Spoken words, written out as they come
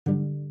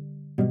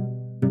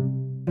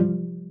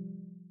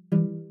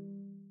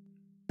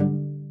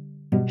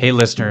Hey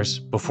listeners,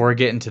 before we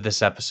get into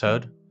this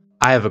episode,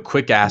 I have a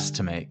quick ask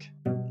to make.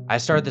 I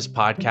started this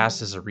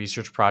podcast as a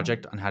research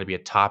project on how to be a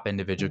top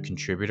individual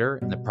contributor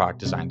in the product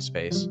design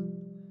space.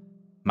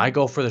 My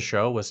goal for the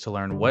show was to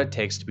learn what it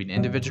takes to be an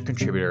individual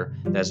contributor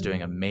that's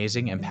doing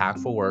amazing,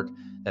 impactful work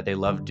that they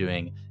love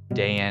doing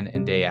day in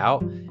and day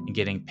out and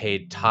getting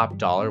paid top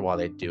dollar while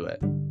they do it.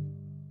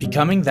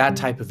 Becoming that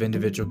type of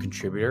individual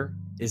contributor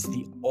is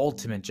the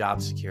ultimate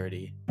job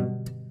security.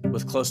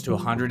 With close to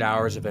 100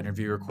 hours of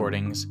interview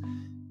recordings,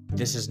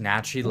 this has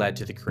naturally led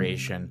to the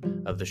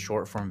creation of the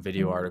short-form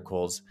video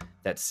articles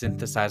that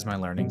synthesize my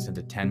learnings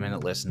into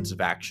 10-minute listens of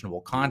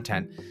actionable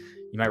content.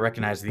 You might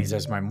recognize these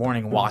as my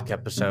morning walk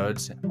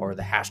episodes or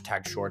the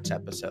hashtag shorts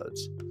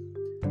episodes.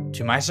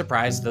 To my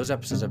surprise, those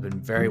episodes have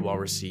been very well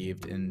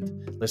received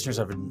and listeners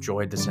have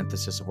enjoyed the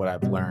synthesis of what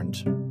I've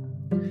learned.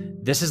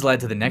 This has led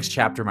to the next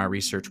chapter of my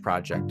research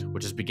project,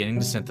 which is beginning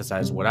to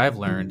synthesize what I've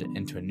learned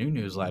into a new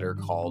newsletter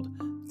called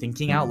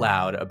Thinking Out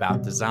Loud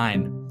About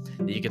Design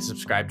that you can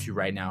subscribe to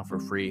right now for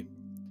free.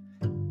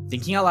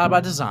 Thinking Out Loud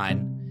About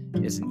Design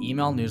is an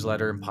email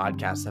newsletter and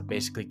podcast that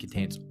basically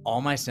contains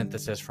all my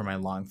synthesis from my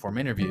long-form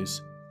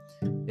interviews.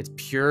 It's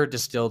pure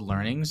distilled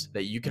learnings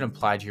that you can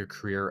apply to your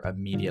career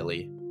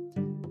immediately.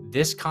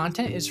 This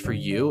content is for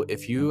you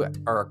if you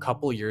are a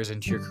couple years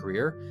into your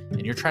career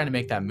and you're trying to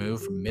make that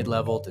move from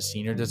mid-level to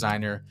senior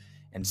designer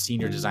and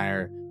senior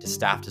designer to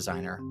staff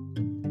designer.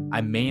 I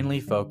mainly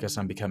focus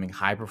on becoming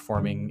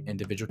high-performing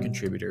individual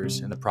contributors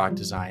in the product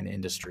design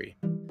industry.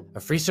 A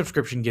free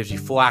subscription gives you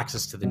full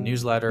access to the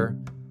newsletter,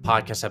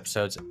 podcast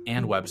episodes,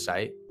 and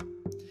website.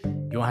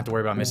 You won't have to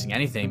worry about missing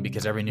anything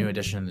because every new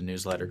edition of the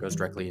newsletter goes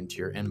directly into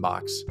your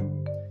inbox.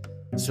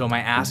 So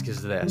my ask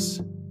is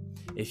this.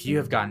 If you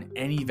have gotten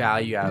any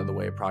value out of the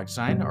way of product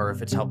design, or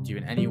if it's helped you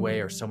in any way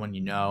or someone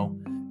you know,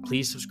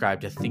 please subscribe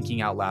to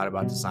Thinking Out Loud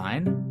About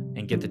Design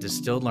and get the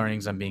distilled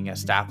learnings on being a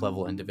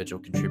staff-level individual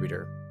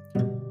contributor.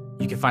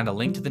 You can find a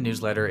link to the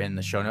newsletter in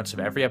the show notes of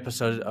every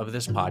episode of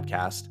this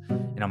podcast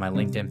and on my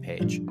LinkedIn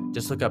page.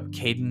 Just look up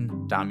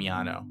Caden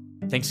Damiano.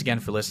 Thanks again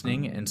for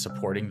listening and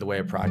supporting the way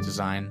of product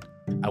design.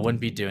 I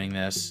wouldn't be doing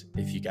this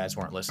if you guys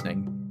weren't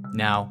listening.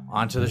 Now,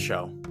 on to the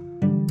show.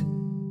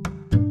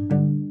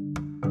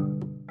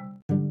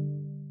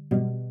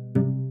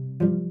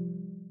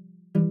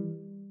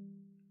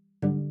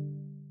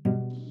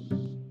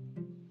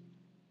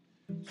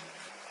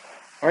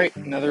 All right,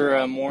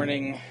 another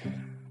morning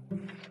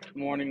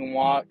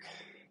walk,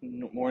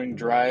 morning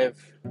drive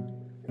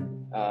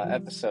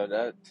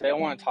episode. Today I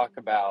want to talk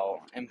about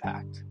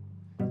impact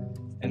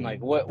and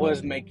like what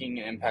was making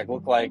an impact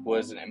look like,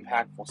 what does an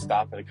impactful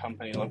stop at a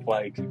company look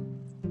like,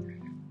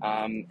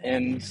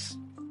 and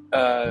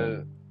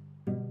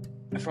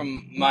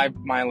from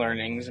my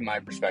learnings and my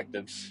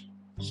perspectives.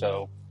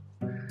 So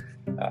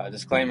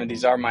disclaimer,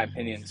 these are my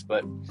opinions,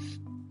 but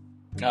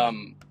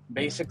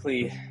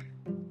basically,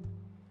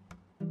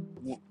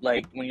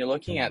 like when you're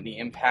looking at the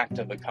impact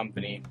of a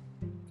company,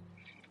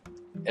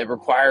 it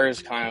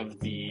requires kind of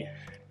the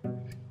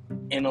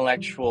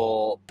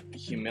intellectual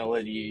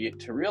humility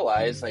to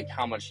realize like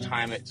how much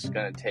time it's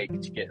going to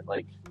take to get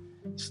like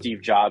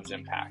Steve Jobs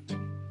impact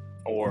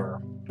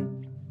or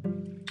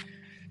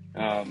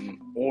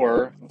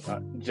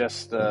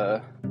just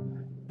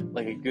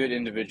like a good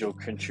individual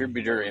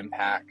contributor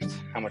impact,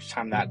 how much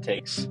time that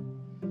takes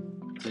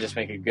to just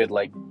make a good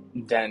like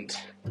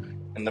dent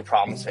in the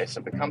problem space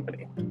of the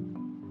company.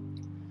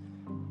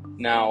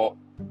 Now,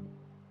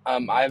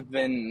 I've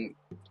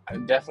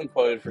definitely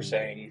quoted for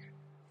saying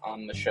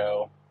on the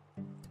show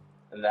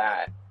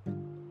that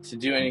to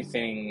do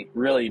anything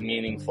really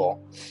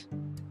meaningful,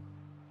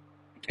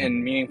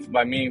 and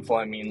by meaningful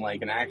I mean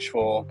like an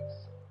actual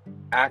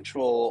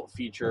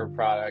feature or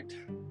product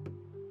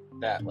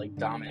that like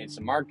dominates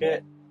the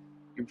market,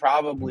 you're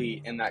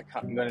probably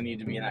going to need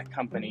to be in that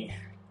company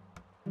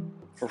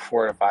for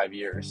 4 to 5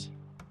 years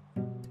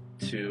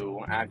to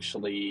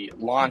actually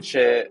launch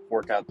it,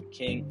 work out the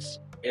kinks,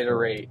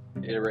 iterate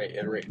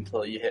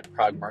until you hit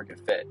product market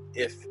fit.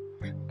 If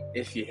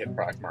you hit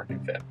product market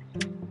fit.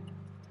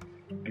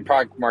 And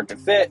product market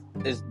fit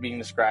is being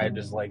described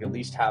as like at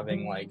least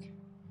having like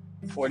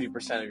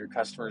 40% of your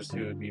customers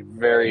who would be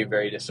very,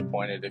 very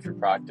disappointed if your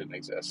product didn't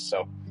exist.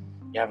 So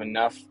you have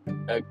enough,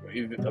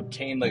 you've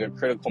obtained like a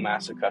critical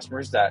mass of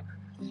customers that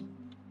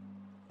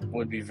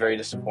would be very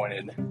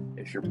disappointed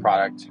if your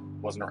product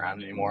wasn't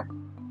around anymore.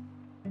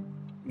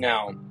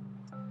 Now,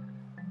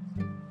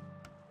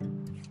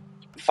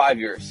 5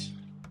 years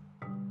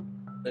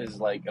is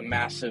like a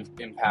massive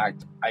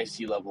impact,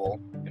 IC level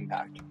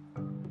impact.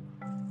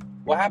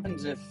 What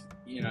happens if,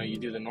 you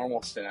do the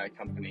normal stint at a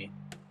company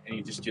and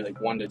you just do like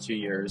 1 to 2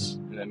 years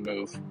and then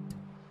move?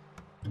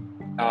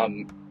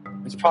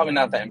 It's probably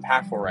not that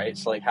impactful, right?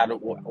 So like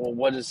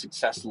what does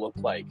success look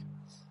like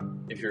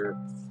if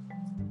you're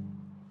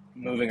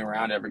moving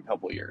around every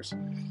couple of years?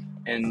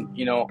 And,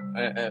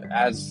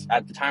 as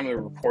at the time we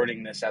were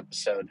recording this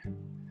episode,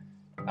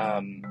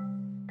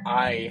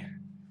 I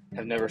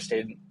have never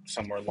stayed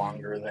somewhere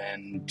longer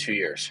than 2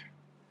 years.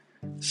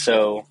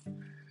 So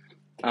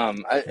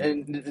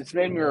And it's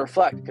made me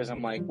reflect, because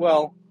I'm like,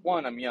 well,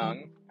 one, I'm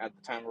young. At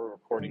the time we're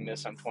recording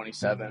this, I'm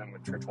 27. I'm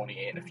going to turn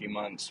 28 in a few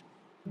months.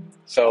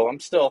 So I'm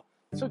still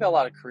got a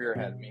lot of career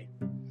ahead of me,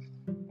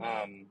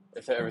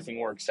 if everything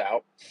works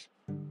out.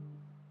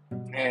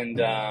 And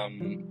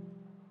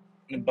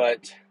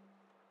but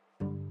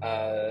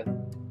I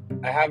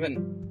haven't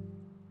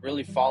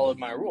really followed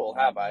my rule,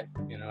 have I?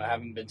 I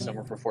haven't been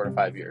somewhere for 4 to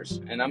 5 years,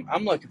 and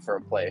I'm looking for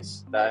a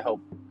place that I hope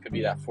could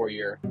be that 4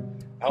 year.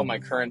 I hope my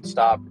current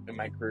stop in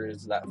my career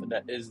is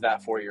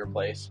that 4 year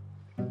place.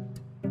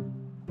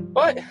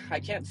 But I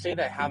can't say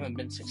that I haven't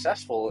been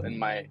successful in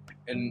my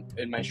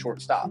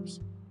short stops.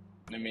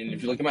 I mean,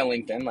 if you look at my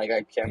LinkedIn, like,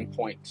 I can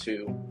point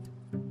to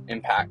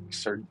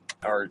impacts or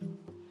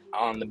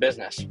on the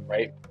business,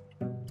 right?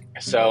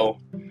 So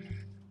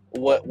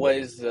what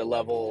is the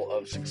level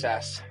of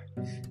success?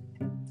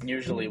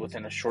 Usually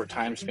within a short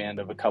time span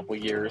of a couple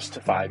years to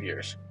 5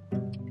 years.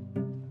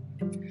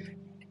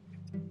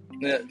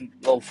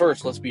 Well,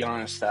 first, let's be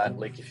honest that,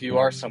 like, if you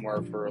are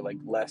somewhere for like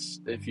less,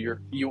 if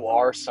you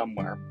are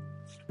somewhere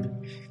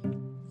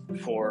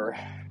for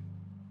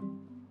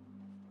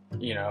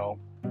 1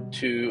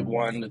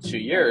 to 2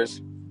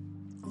 years,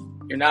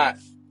 you're not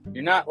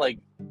like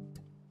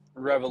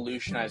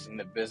revolutionizing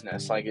the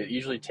business. Like, it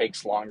usually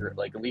takes longer,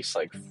 like at least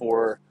like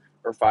 4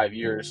 or 5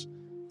 years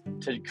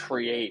to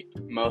create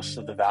most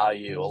of the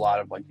value a lot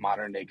of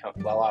modern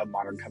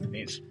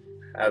companies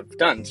have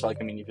done. So,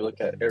 like, I mean, if you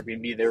look at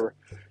Airbnb, they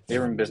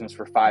were in business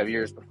for 5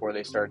 years before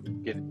they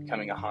started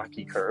becoming a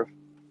hockey curve.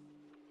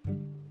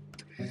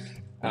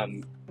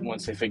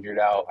 Once they figured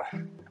out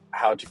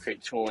how to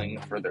create tooling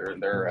for their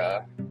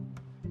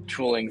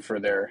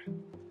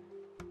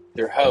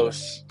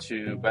hosts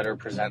to better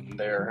present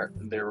their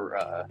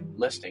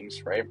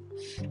listings, right?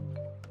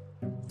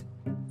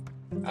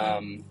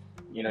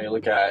 You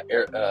look at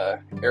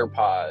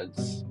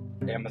AirPods,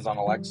 Amazon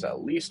Alexa,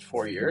 at least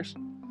 4 years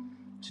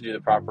to do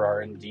the proper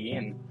R&D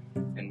and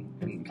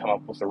come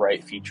up with the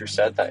right feature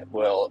set that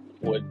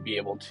would be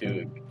able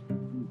to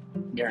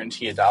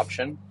guarantee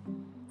adoption.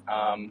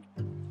 I'm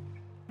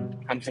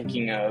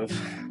thinking of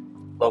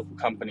local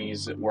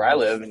companies where I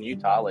live in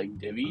Utah, like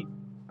Divvy.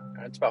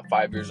 It's about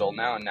 5 years old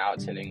now, and now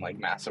it's hitting like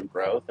massive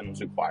growth and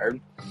was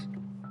acquired.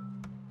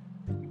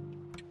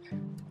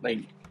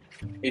 Like,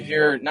 if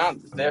you're not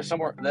there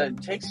somewhere,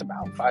 that takes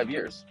about 5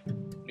 years,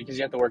 because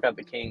you have to work out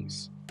the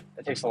kinks.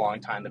 It takes a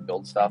long time to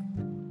build stuff.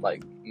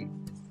 Like,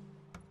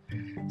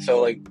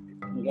 so like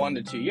 1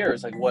 to 2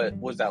 years, like, what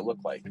does that look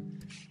like?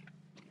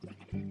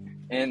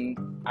 And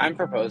I'm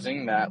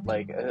proposing that,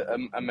 like,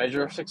 a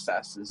measure of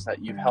success is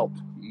that you've helped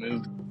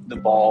move the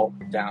ball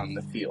down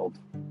the field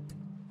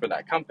for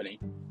that company.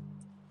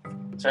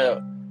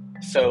 So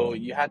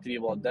you have to be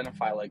able to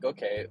identify, like,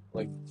 okay,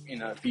 like,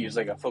 if you use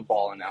like a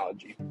football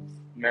analogy,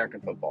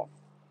 American football,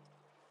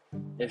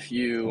 if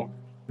you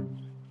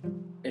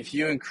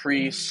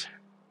increase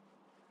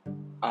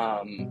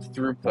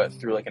throughput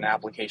through like an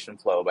application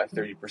flow by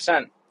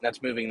 30%,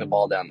 that's moving the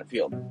ball down the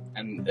field.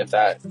 And if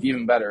that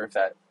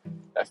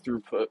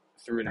throughput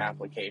through an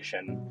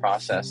application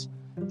process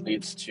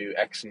leads to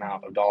X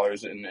amount of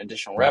dollars in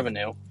additional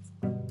revenue,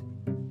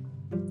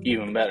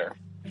 even better.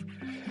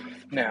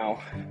 Now,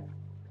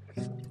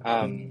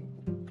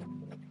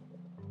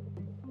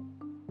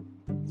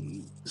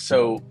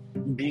 so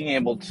being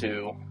able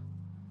to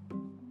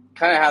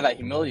kind of have that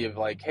humility of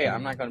like, hey,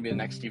 I'm not going to be the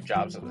next Steve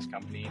Jobs of this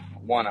company.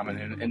 One, I'm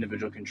an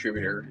individual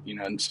contributor,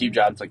 and Steve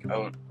Jobs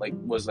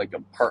was like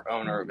a part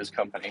owner of his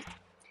company.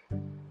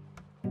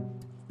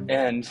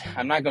 And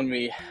I'm not going to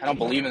be, I don't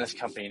believe in this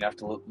company enough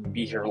to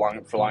be here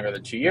for longer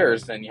than 2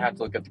 years. Then you have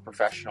to look at the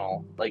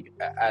professional, like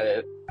at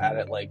it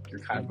like you're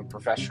kind of a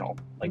professional,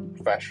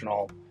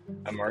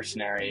 a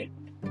mercenary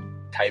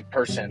type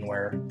person,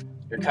 where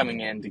you're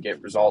coming in to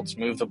get results,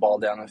 move the ball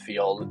down the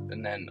field,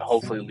 and then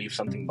hopefully leave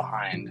something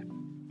behind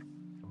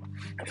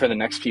for the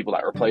next people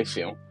that replace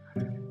you.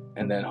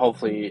 And then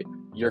hopefully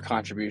your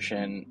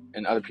contribution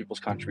and other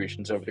people's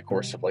contributions over the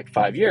course of like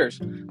 5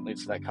 years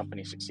leads to that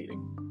company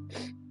succeeding.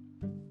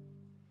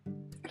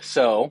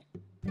 So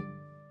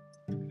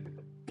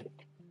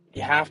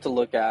you have to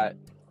look at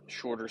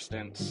shorter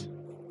stints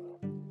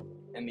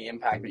and the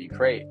impact that you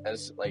create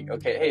as like,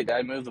 okay, hey, did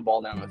I move the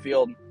ball down the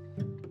field?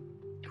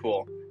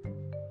 Cool.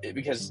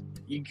 Because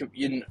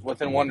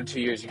within 1 to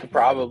 2 years, you could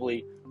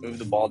probably move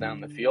the ball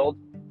down the field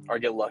or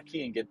get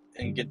lucky and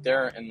get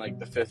there in like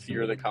the 5th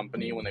year of the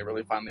company when they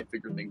really finally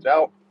figure things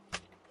out.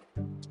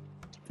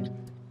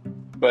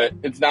 But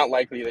it's not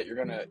likely that you're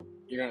gonna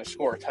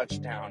score a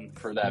touchdown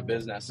for that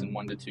business in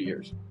 1 to 2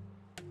 years,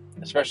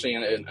 especially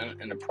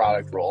in a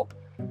product role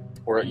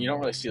where you don't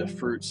really see the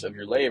fruits of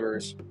your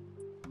labors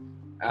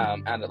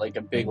at like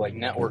a big like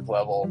network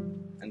level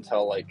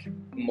until like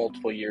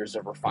multiple years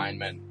of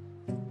refinement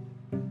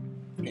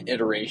and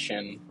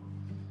iteration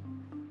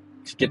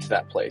to get to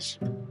that place.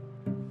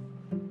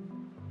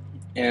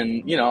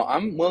 And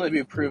I'm willing to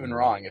be proven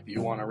wrong if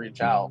you want to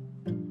reach out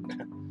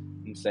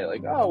and say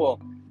like, oh well,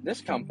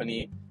 this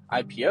company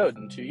IPO'd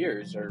in 2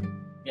 years, or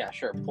yeah,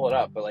 sure, pull it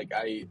up. But like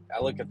I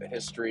look at the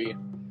history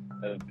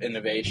of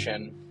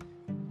innovation.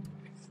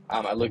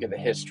 I look at the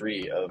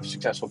history of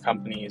successful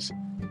companies,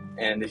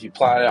 and if you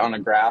plot it on a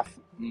graph,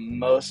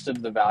 most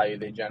of the value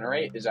they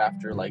generate is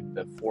after like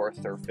the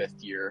 4th or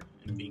 5th year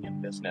in being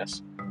in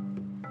business.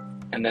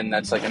 And then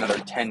that's like another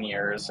 10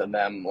 years of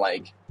them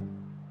like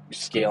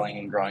scaling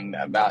and growing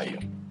that value.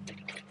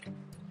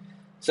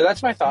 So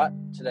that's my thought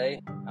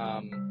today.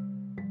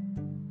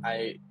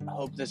 I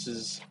hope this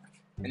is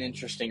an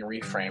interesting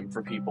reframe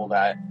for people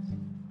that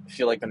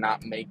feel like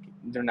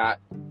they're not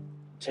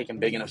taking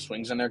big enough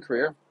swings in their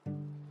career.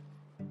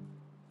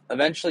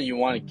 Eventually you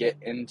want to get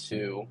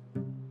into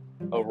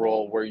a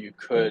role where you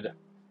could,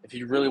 if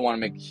you really want to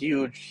make a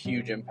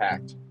huge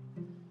impact,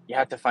 you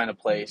have to find a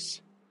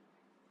place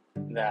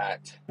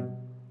that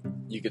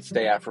you could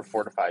stay at for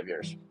 4 to 5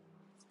 years.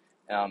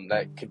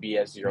 That could be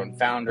as your own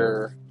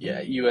founder,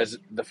 you as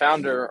the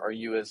founder, or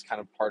you as kind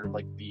of part of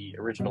like the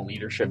original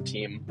leadership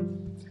team.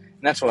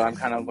 And that's what I'm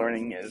kind of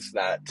learning, is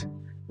that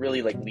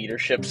really like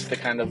leadership's the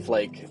kind of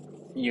like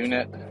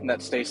unit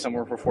that stays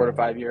somewhere for 4 to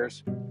 5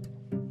 years.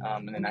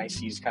 And then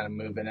ICs kind of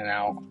move in and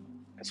out,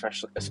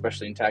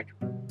 especially in tech.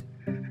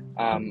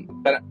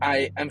 But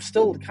I am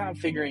still kind of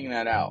figuring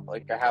that out.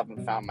 Like, I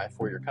haven't found my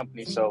 4-year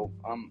company, so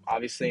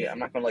obviously I'm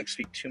not going to like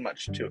speak too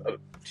much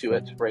to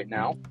it right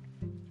now.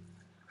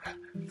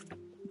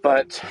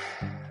 But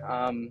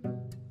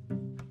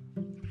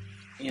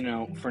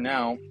for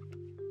now,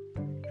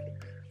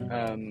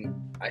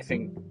 I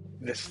think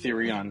this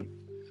theory on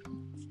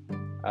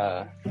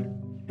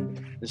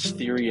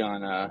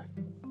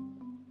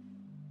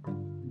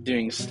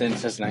doing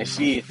stints as an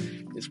IC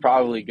is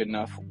probably a good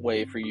enough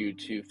way for you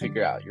to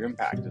figure out your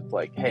impact. It's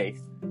like, hey,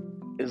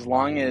 as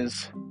long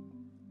as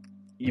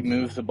you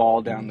move the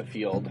ball down the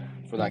field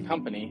for that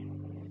company,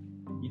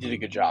 you did a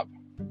good job.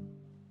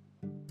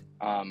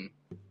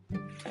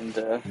 And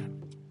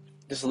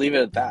just leave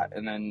it at that.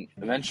 And then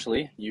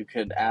eventually you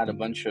could add a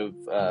bunch of,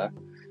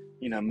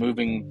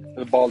 moving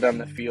the ball down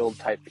the field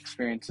type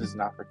experiences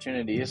and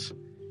opportunities,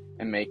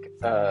 and make,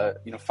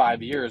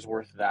 5 years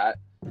worth of that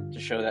to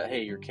show that,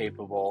 hey, you're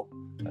capable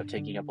of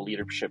taking up a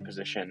leadership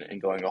position and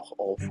going a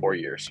whole 4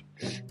 years.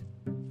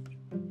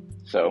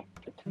 So,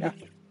 yeah.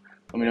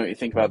 Let me know what you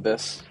think about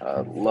this.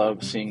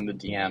 Love seeing the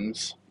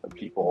DMs of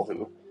people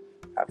who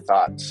have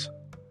thoughts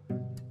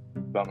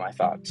about my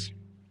thoughts.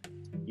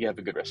 You have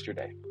a good rest of your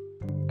day.